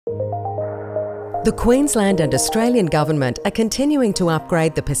The Queensland and Australian Government are continuing to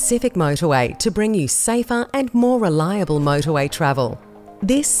upgrade the Pacific Motorway to bring you safer and more reliable motorway travel.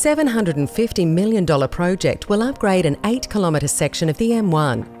 This $750 million project will upgrade an 8-kilometre section of the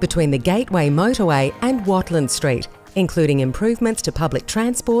M1 between the Gateway Motorway and Watland Street, including improvements to public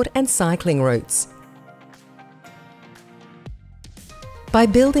transport and cycling routes. By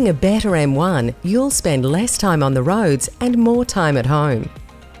building a better M1, you'll spend less time on the roads and more time at home.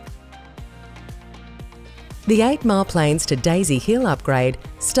 The 8-mile Plains to Daisy Hill upgrade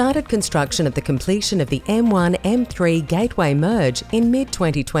started construction at the completion of the M1-M3 Gateway merge in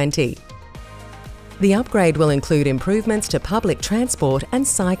mid-2020. The upgrade will include improvements to public transport and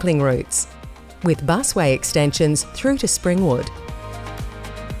cycling routes, with busway extensions through to Springwood.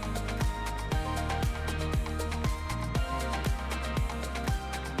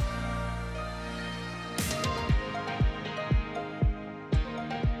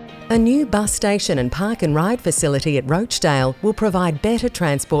 A new bus station and park and ride facility at Rochdale will provide better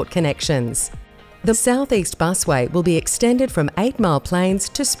transport connections. The South East Busway will be extended from 8-mile Plains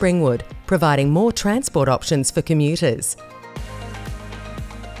to Springwood, providing more transport options for commuters.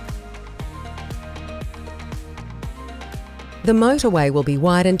 The motorway will be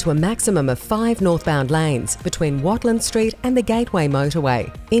widened to a maximum of 5 northbound lanes between Watland Street and the Gateway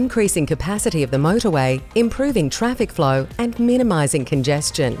Motorway, increasing capacity of the motorway, improving traffic flow and minimising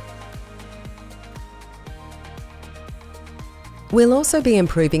congestion. We'll also be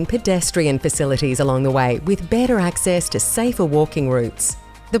improving pedestrian facilities along the way with better access to safer walking routes.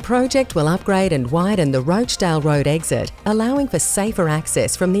 The project will upgrade and widen the Rochdale Road exit, allowing for safer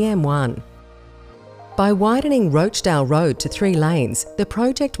access from the M1. By widening Rochdale Road to 3 lanes, the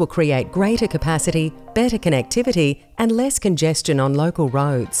project will create greater capacity, better connectivity and less congestion on local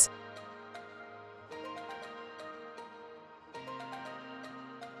roads.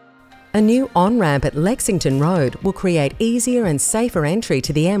 A new on-ramp at Lexington Road will create easier and safer entry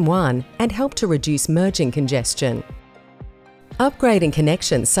to the M1 and help to reduce merging congestion. Upgrading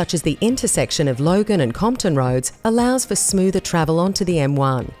connections such as the intersection of Logan and Compton roads allows for smoother travel onto the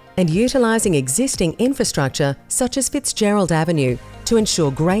M1, and utilising existing infrastructure such as Fitzgerald Avenue to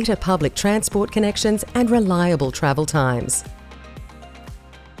ensure greater public transport connections and reliable travel times.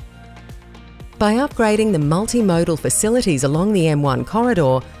 By upgrading the multimodal facilities along the M1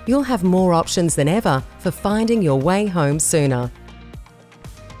 corridor, you'll have more options than ever for finding your way home sooner.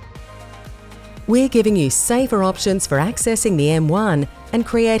 We're giving you safer options for accessing the M1 and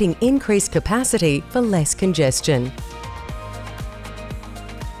creating increased capacity for less congestion.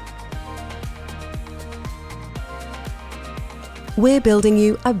 We're building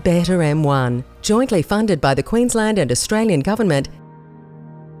you a better M1, jointly funded by the Queensland and Australian Government